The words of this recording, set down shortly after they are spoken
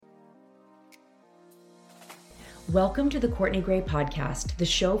Welcome to the Courtney Gray Podcast, the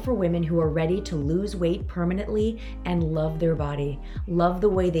show for women who are ready to lose weight permanently and love their body, love the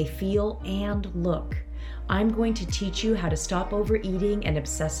way they feel and look. I'm going to teach you how to stop overeating and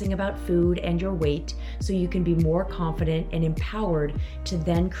obsessing about food and your weight so you can be more confident and empowered to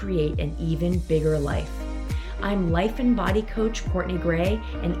then create an even bigger life. I'm life and body coach Courtney Gray,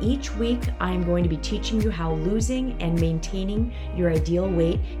 and each week I'm going to be teaching you how losing and maintaining your ideal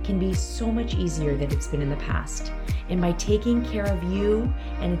weight can be so much easier than it's been in the past. And by taking care of you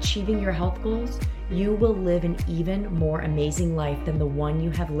and achieving your health goals, you will live an even more amazing life than the one you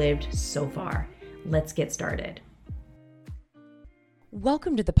have lived so far. Let's get started.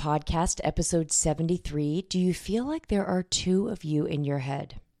 Welcome to the podcast, episode 73. Do you feel like there are two of you in your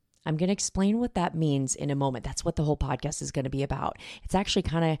head? I'm going to explain what that means in a moment. That's what the whole podcast is going to be about. It's actually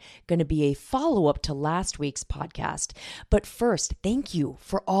kind of going to be a follow-up to last week's podcast. But first, thank you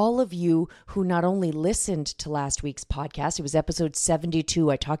for all of you who not only listened to last week's podcast. It was episode 72.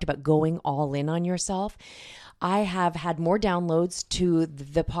 I talked about going all in on yourself. I have had more downloads to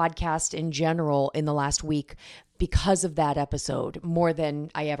the podcast in general in the last week because of that episode, more than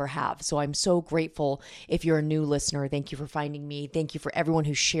I ever have. So I'm so grateful if you're a new listener. Thank you for finding me. Thank you for everyone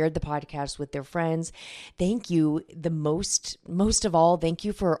who shared the podcast with their friends. Thank you most of all, thank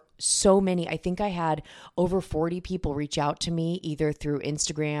you for so many. I think I had over 40 people reach out to me either through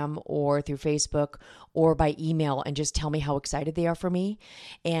Instagram or through Facebook or by email and just tell me how excited they are for me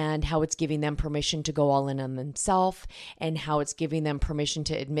and how it's giving them permission to go all in on themselves and how it's giving them permission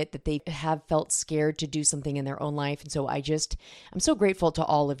to admit that they have felt scared to do something in their own life. And so I'm so grateful to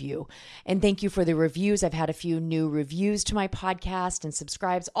all of you. And thank you for the reviews. I've had a few new reviews to my podcast and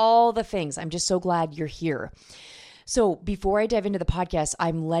subscribes, all the things. I'm just so glad you're here. So before I dive into the podcast,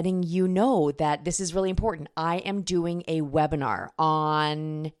 I'm letting you know that this is really important. I am doing a webinar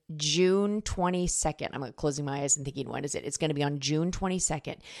on June 22nd. I'm closing my eyes and thinking, when is it? It's going to be on June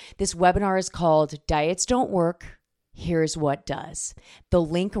 22nd. This webinar is called Diets Don't Work. Here's what does. The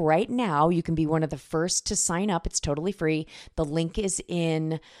link right now, you can be one of the first to sign up. It's totally free. The link is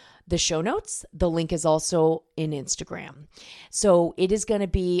in the show notes. The link is also in Instagram. So it is going to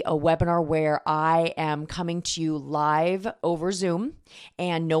be a webinar where I am coming to you live over Zoom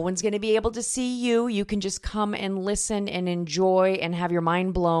and no one's going to be able to see you. You can just come and listen and enjoy and have your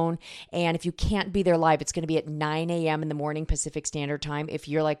mind blown. And if you can't be there live, it's going to be at 9 a.m. in the morning Pacific Standard Time. If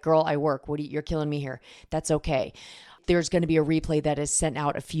you're like, girl, I work, you're killing me here. That's okay. There's going to be a replay that is sent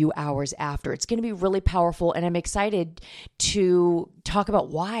out a few hours after. It's going to be really powerful, and I'm excited to talk about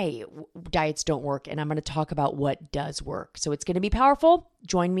why diets don't work, and I'm going to talk about what does work. So it's going to be powerful.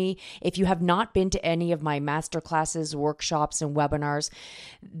 Join me. If you have not been to any of my masterclasses, workshops, and webinars,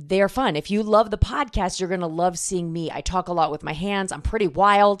 they're fun. If you love the podcast, you're going to love seeing me. I talk a lot with my hands. I'm pretty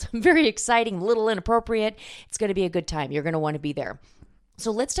wild. I'm very exciting, a little inappropriate. It's going to be a good time. You're going to want to be there.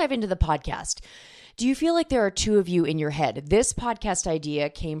 So let's dive into the podcast. Do you feel like there are two of you in your head? This podcast idea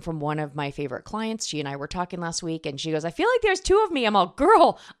came from one of my favorite clients. She and I were talking last week and she goes, I feel like there's two of me. I'm all,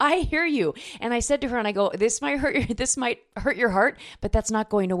 girl, I hear you. And I said to her and I go, this might hurt your heart, but that's not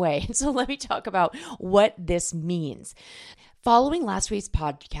going away. So let me talk about what this means. Following last week's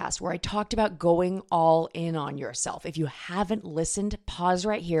podcast where I talked about going all in on yourself. If you haven't listened, pause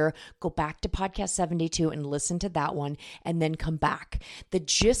right here, go back to podcast 72 and listen to that one and then come back. The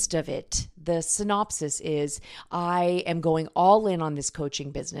gist of it, the synopsis is I am going all in on this coaching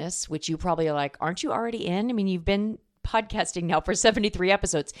business, which you probably are like, aren't you already in? I mean, you've been podcasting now for 73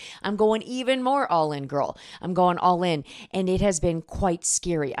 episodes. I'm going even more all in, girl. I'm going all in. And it has been quite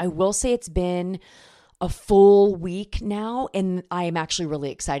scary. I will say it's been a full week now, and I am actually really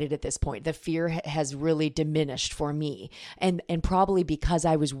excited at this point. The fear has really diminished for me, and probably because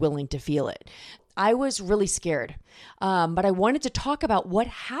I was willing to feel it. I was really scared, but I wanted to talk about what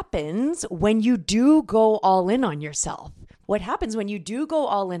happens when you do go all in on yourself. What happens when you do go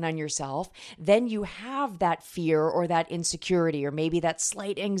all in on yourself, then you have that fear or that insecurity or maybe that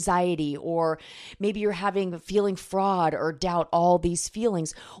slight anxiety or maybe you're feeling fraud or doubt, all these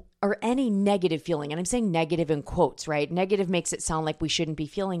feelings or any negative feeling. And I'm saying negative in quotes, right? Negative makes it sound like we shouldn't be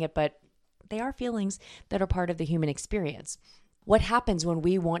feeling it, but they are feelings that are part of the human experience. What happens when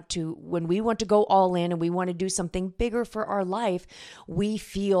we want to go all in and we want to do something bigger for our life, we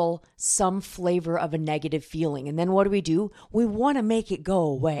feel some flavor of a negative feeling. And then what do? We want to make it go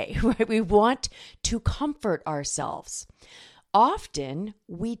away, right? We want to comfort ourselves. Often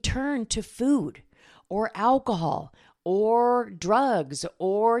we turn to food or alcohol or drugs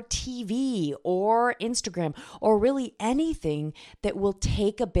or TV or Instagram or really anything that will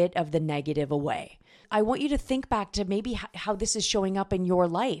take a bit of the negative away. I want you to think back to maybe how this is showing up in your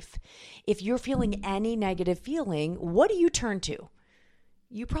life. If you're feeling any negative feeling, what do you turn to?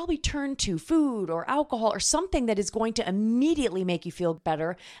 You probably turn to food or alcohol or something that is going to immediately make you feel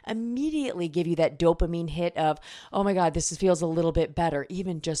better, immediately give you that dopamine hit of, oh my God, this feels a little bit better,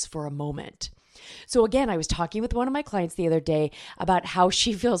 even just for a moment. So again, I was talking with one of my clients the other day about how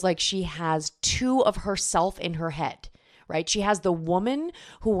she feels like she has two of herself in her head, right? She has the woman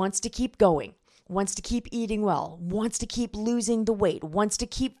who wants to keep going, wants to keep eating well, wants to keep losing the weight, wants to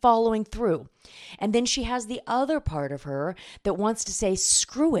keep following through. And then she has the other part of her that wants to say,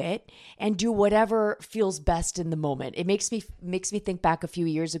 screw it, and do whatever feels best in the moment. It makes me think back a few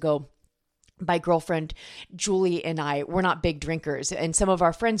years ago. My girlfriend, Julie, and I, we're not big drinkers, and some of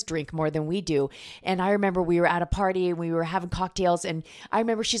our friends drink more than we do. And I remember we were at a party and we were having cocktails, and I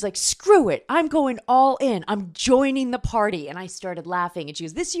remember she's like, screw it, I'm going all in. I'm joining the party. And I started laughing, and she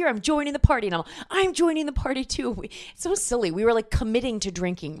goes, this year I'm joining the party. And I'm joining the party too. It's so silly. We were like committing to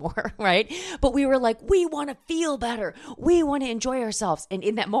drinking more, right? But we were like, we want to feel better. We want to enjoy ourselves. And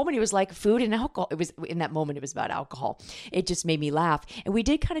in that moment, it was like food and alcohol. It was about alcohol. It just made me laugh. And we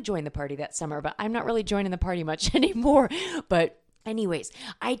did kind of join the party that summer, but I'm not really joining the party much anymore. But anyways,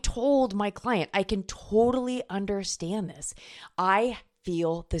 I told my client, I can totally understand this. I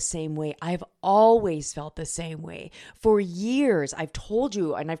feel the same way. I've always felt the same way. For years, I've told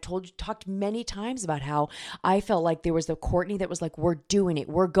you, talked many times about how I felt like there was the Courtney that was like, we're doing it.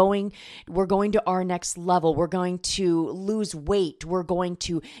 We're going to our next level. We're going to lose weight. We're going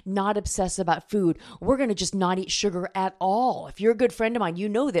to not obsess about food. We're going to just not eat sugar at all. If you're a good friend of mine, you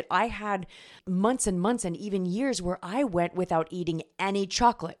know that I had months and months and even years where I went without eating any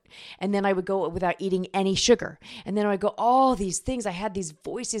chocolate. And then I would go without eating any sugar. And then I would go, all these things. I had these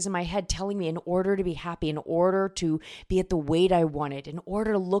voices in my head telling me in order to be happy, in order to be at the weight I wanted, in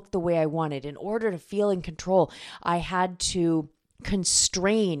order to look the way I wanted, in order to feel in control, I had to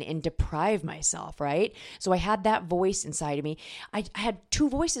constrain and deprive myself, right? So I had that voice inside of me. I had two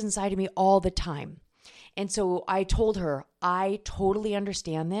voices inside of me all the time. And so I told her, I totally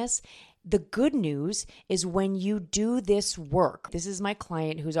understand this. The good news is when you do this work, this is my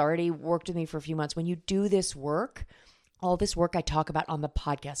client who's already worked with me for a few months. When you do this work, all this work I talk about on the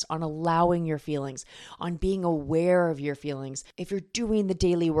podcast, on allowing your feelings, on being aware of your feelings. If you're doing the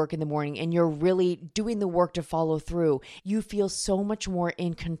daily work in the morning and you're really doing the work to follow through, you feel so much more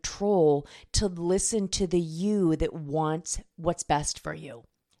in control to listen to the you that wants what's best for you.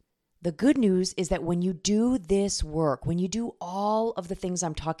 The good news is that when you do this work, when you do all of the things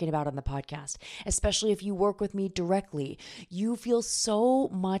I'm talking about on the podcast, especially if you work with me directly, you feel so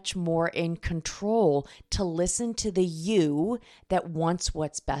much more in control to listen to the you that wants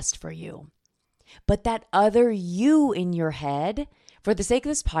what's best for you. But that other you in your head, for the sake of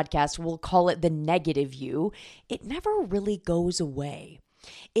this podcast, we'll call it the negative you, it never really goes away.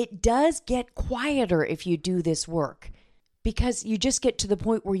 It does get quieter if you do this work, because you just get to the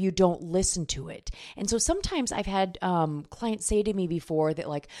point where you don't listen to it. And so sometimes I've had clients say to me before that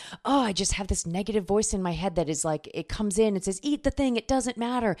like, oh, I just have this negative voice in my head that is like, it comes in and says, eat the thing, it doesn't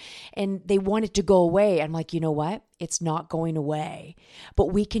matter. And they want it to go away. I'm like, you know what? It's not going away,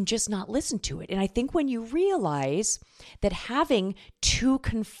 but we can just not listen to it. And I think when you realize that having two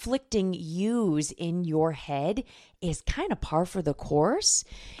conflicting yous in your head is kind of par for the course,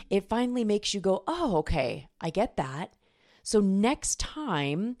 it finally makes you go, oh, okay, I get that. So next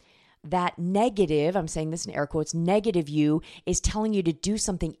time that negative, I'm saying this in air quotes, negative you is telling you to do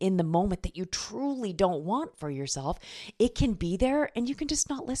something in the moment that you truly don't want for yourself, it can be there and you can just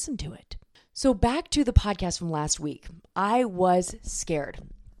not listen to it. So back to the podcast from last week. I was scared.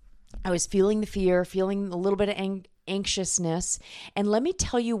 I was feeling the fear, feeling a little bit of anxiousness. And let me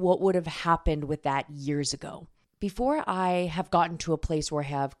tell you what would have happened with that years ago. Before I have gotten to a place where I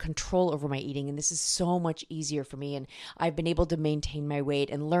have control over my eating, and this is so much easier for me, and I've been able to maintain my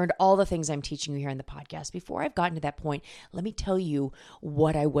weight and learned all the things I'm teaching you here in the podcast. Before I've gotten to that point, let me tell you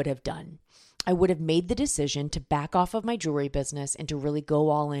what I would have done. I would have made the decision to back off of my jewelry business and to really go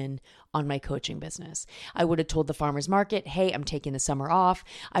all in on my coaching business. I would have told the farmer's market, hey, I'm taking the summer off.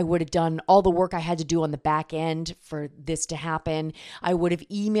 I would have done all the work I had to do on the back end for this to happen. I would have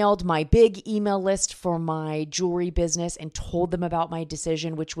emailed my big email list for my jewelry business and told them about my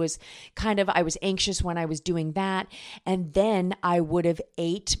decision, which was I was anxious when I was doing that. And then I would have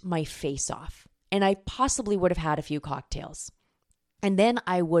ate my face off. And I possibly would have had a few cocktails. And then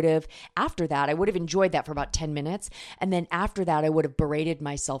after that, I would have enjoyed that for about 10 minutes. And then after that, I would have berated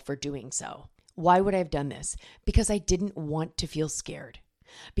myself for doing so. Why would I have done this? Because I didn't want to feel scared.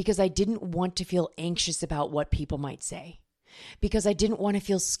 Because I didn't want to feel anxious about what people might say. because I didn't want to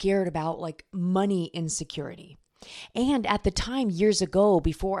feel scared about like money insecurity. And at the time, years ago,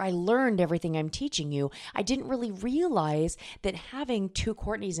 before I learned everything I'm teaching you, I didn't really realize that having two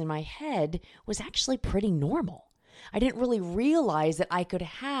Courtneys in my head was actually pretty normal. I didn't really realize that I could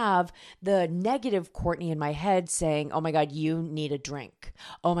have the negative Courtney in my head saying, oh my God, you need a drink.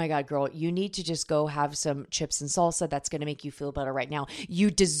 Oh my God, girl, you need to just go have some chips and salsa. That's going to make you feel better right now. You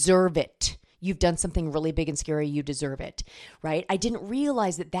deserve it. You've done something really big and scary. You deserve it, right? I didn't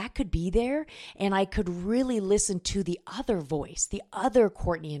realize that that could be there, and I could really listen to the other voice, the other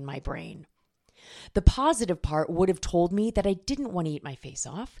Courtney in my brain. The positive part would have told me that I didn't want to eat my face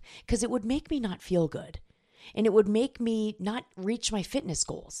off because it would make me not feel good. And it would make me not reach my fitness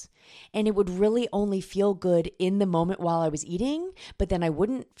goals. And it would really only feel good in the moment while I was eating, but then I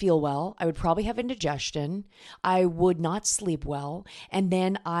wouldn't feel well. I would probably have indigestion. I would not sleep well. And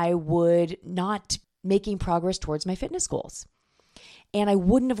then I would not making progress towards my fitness goals. And I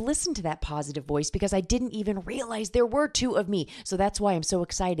wouldn't have listened to that positive voice because I didn't even realize there were two of me. So that's why I'm so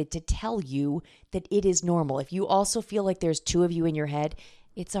excited to tell you that it is normal. If you also feel like there's two of you in your head,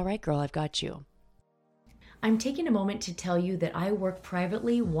 it's all right, girl, I've got you. I'm taking a moment to tell you that I work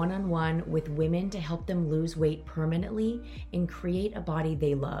privately one-on-one with women to help them lose weight permanently and create a body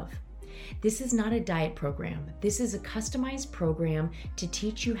they love. This is not a diet program. This is a customized program to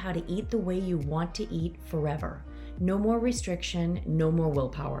teach you how to eat the way you want to eat forever. No more restriction, no more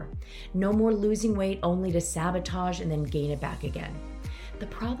willpower. No more losing weight only to sabotage and then gain it back again. The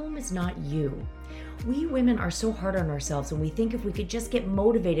problem is not you. We women are so hard on ourselves, and we think if we could just get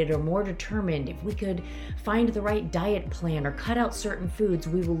motivated or more determined, if we could find the right diet plan or cut out certain foods,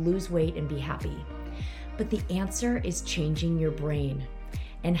 we will lose weight and be happy. But the answer is changing your brain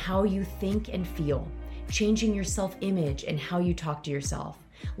and how you think and feel, changing your self-image and how you talk to yourself,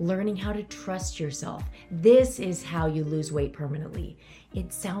 learning how to trust yourself. This is how you lose weight permanently.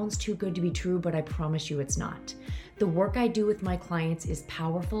 It sounds too good to be true, but I promise you it's not. The work I do with my clients is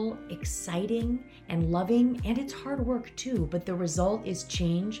powerful, exciting, and loving, and it's hard work too, but the result is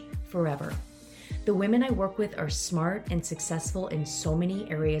change forever. The women I work with are smart and successful in so many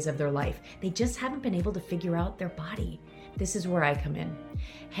areas of their life. They just haven't been able to figure out their body. This is where I come in.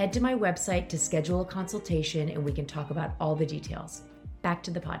 Head to my website to schedule a consultation and we can talk about all the details. Back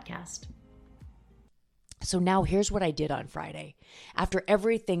to the podcast. So now here's what I did on Friday. After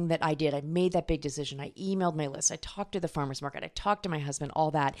everything that I did, I made that big decision. I emailed my list. I talked to the farmer's market. I talked to my husband, all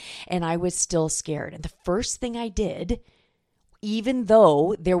that. And I was still scared. And the first thing I did, even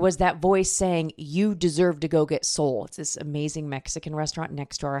though there was that voice saying, you deserve to go get Soul. It's this amazing Mexican restaurant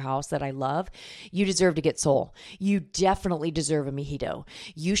next to our house that I love. You deserve to get Soul. You definitely deserve a mojito.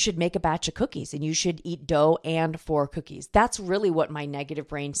 You should make a batch of cookies and you should eat dough and 4 cookies. That's really what my negative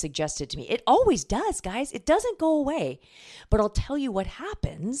brain suggested to me. It always does, guys. It doesn't go away. But I'll tell you what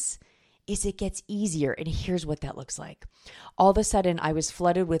happens is it gets easier. And here's what that looks like. All of a sudden, I was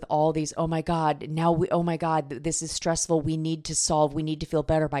flooded with all these, oh my God, this is stressful. We need to solve, we need to feel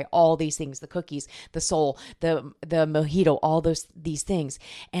better by all these things, the cookies, the Soul, the mojito, all these things.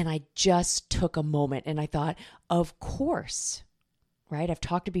 And I just took a moment and I thought, of course, right? I've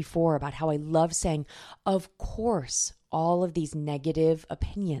talked before about how I love saying, of course, all of these negative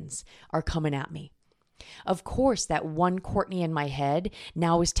opinions are coming at me. Of course, that one Courtney in my head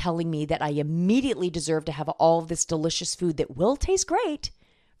now is telling me that I immediately deserve to have all of this delicious food that will taste great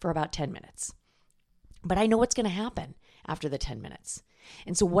for about 10 minutes. But I know what's going to happen after the 10 minutes.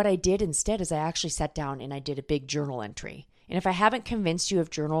 And so what I did instead is I actually sat down and I did a big journal entry. And if I haven't convinced you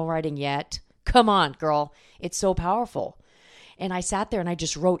of journal writing yet, come on, girl. It's so powerful. And I sat there and I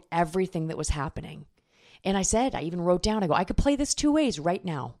just wrote everything that was happening. And I even wrote down, I could play this 2 ways right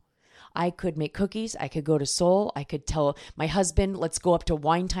now. I could make cookies. I could go to Soul. I could tell my husband, let's go up to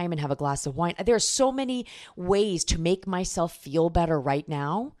wine time and have a glass of wine. There are so many ways to make myself feel better right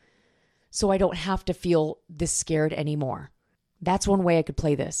now so I don't have to feel this scared anymore. That's one way I could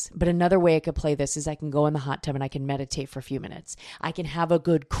play this. But another way I could play this is I can go in the hot tub and I can meditate for a few minutes. I can have a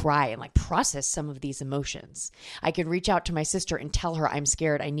good cry and process some of these emotions. I can reach out to my sister and tell her, I'm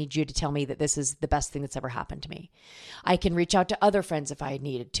scared. I need you to tell me that this is the best thing that's ever happened to me. I can reach out to other friends if I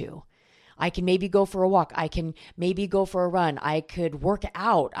needed to. I can maybe go for a walk. I can maybe go for a run. I could work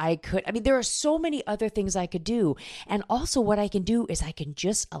out. There are so many other things I could do. And also what I can do is I can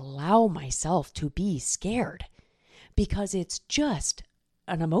just allow myself to be scared because it's just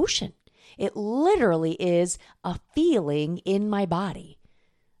an emotion. It literally is a feeling in my body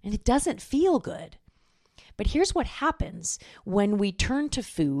and it doesn't feel good. But here's what happens when we turn to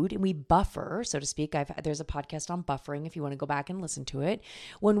food and we buffer, so to speak. There's a podcast on buffering if you want to go back and listen to it.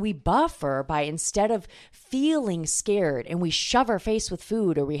 When we buffer by, instead of feeling scared and we shove our face with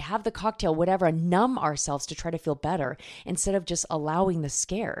food or we have the cocktail, whatever, and numb ourselves to try to feel better, instead of just allowing the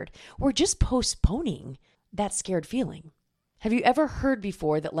scared, we're just postponing that scared feeling. Have you ever heard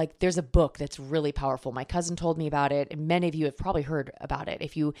before that, like, there's a book that's really powerful? My cousin told me about it, and many of you have probably heard about it.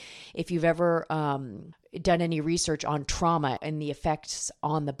 If you've ever done any research on trauma and the effects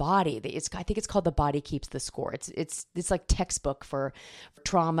on the body, I think it's called The Body Keeps the Score. It's like textbook for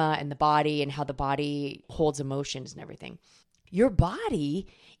trauma and the body and how the body holds emotions and everything. Your body,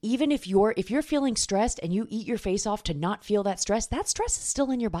 even if you're feeling stressed and you eat your face off to not feel that stress is still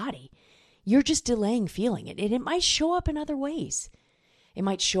in your body. You're just delaying feeling it, and it might show up in other ways. It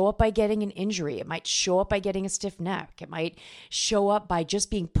might show up by getting an injury. It might show up by getting a stiff neck. It might show up by just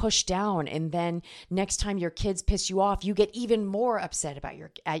being pushed down, and then next time your kids piss you off, you get even more upset about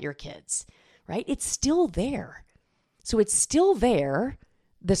your kids, right? It's still there. So it's still there.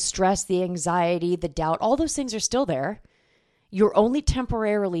 The stress, the anxiety, the doubt, all those things are still there. You're only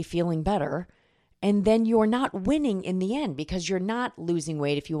temporarily feeling better. And then you're not winning in the end because you're not losing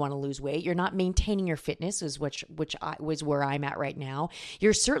weight if you want to lose weight. You're not maintaining your fitness, which was where I'm at right now.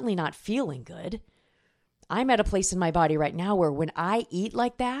 You're certainly not feeling good. I'm at a place in my body right now where when I eat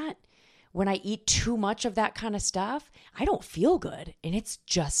like that, when I eat too much of that kind of stuff, I don't feel good, and it's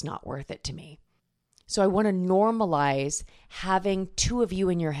just not worth it to me. So I want to normalize having two of you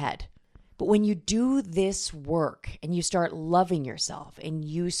in your head. But when you do this work and you start loving yourself and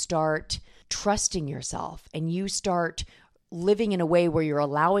you start trusting yourself and you start living in a way where you're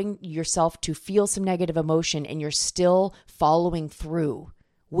allowing yourself to feel some negative emotion and you're still following through,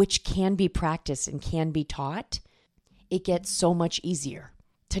 which can be practiced and can be taught, it gets so much easier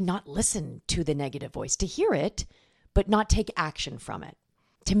to not listen to the negative voice, to hear it, but not take action from it,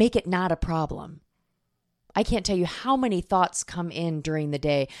 to make it not a problem. I can't tell you how many thoughts come in during the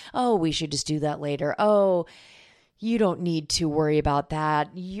day. Oh, we should just do that later. Oh, you don't need to worry about that.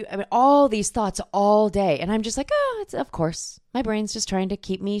 All these thoughts all day. And I'm just like, it's of course. My brain's just trying to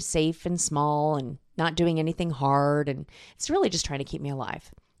keep me safe and small and not doing anything hard. And it's really just trying to keep me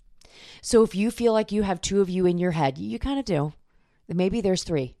alive. So if you feel like you have two of you in your head, you kind of do. Maybe there's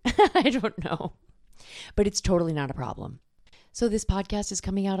three. I don't know. But it's totally not a problem. So this podcast is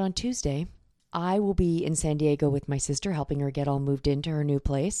coming out on Tuesday. I will be in San Diego with my sister, helping her get all moved into her new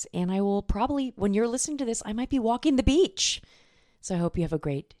place. And I will probably, when you're listening to this, I might be walking the beach. So I hope you have a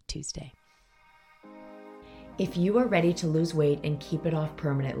great Tuesday. If you are ready to lose weight and keep it off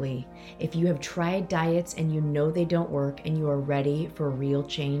permanently, if you have tried diets and you know they don't work and you are ready for real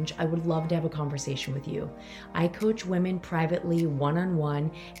change, I would love to have a conversation with you. I coach women privately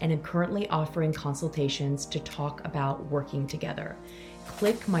one-on-one and am currently offering consultations to talk about working together.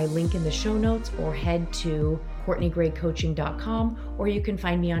 Click my link in the show notes or head to CourtneyGrayCoaching.com, or you can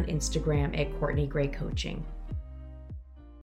find me on Instagram at CourtneyGrayCoaching.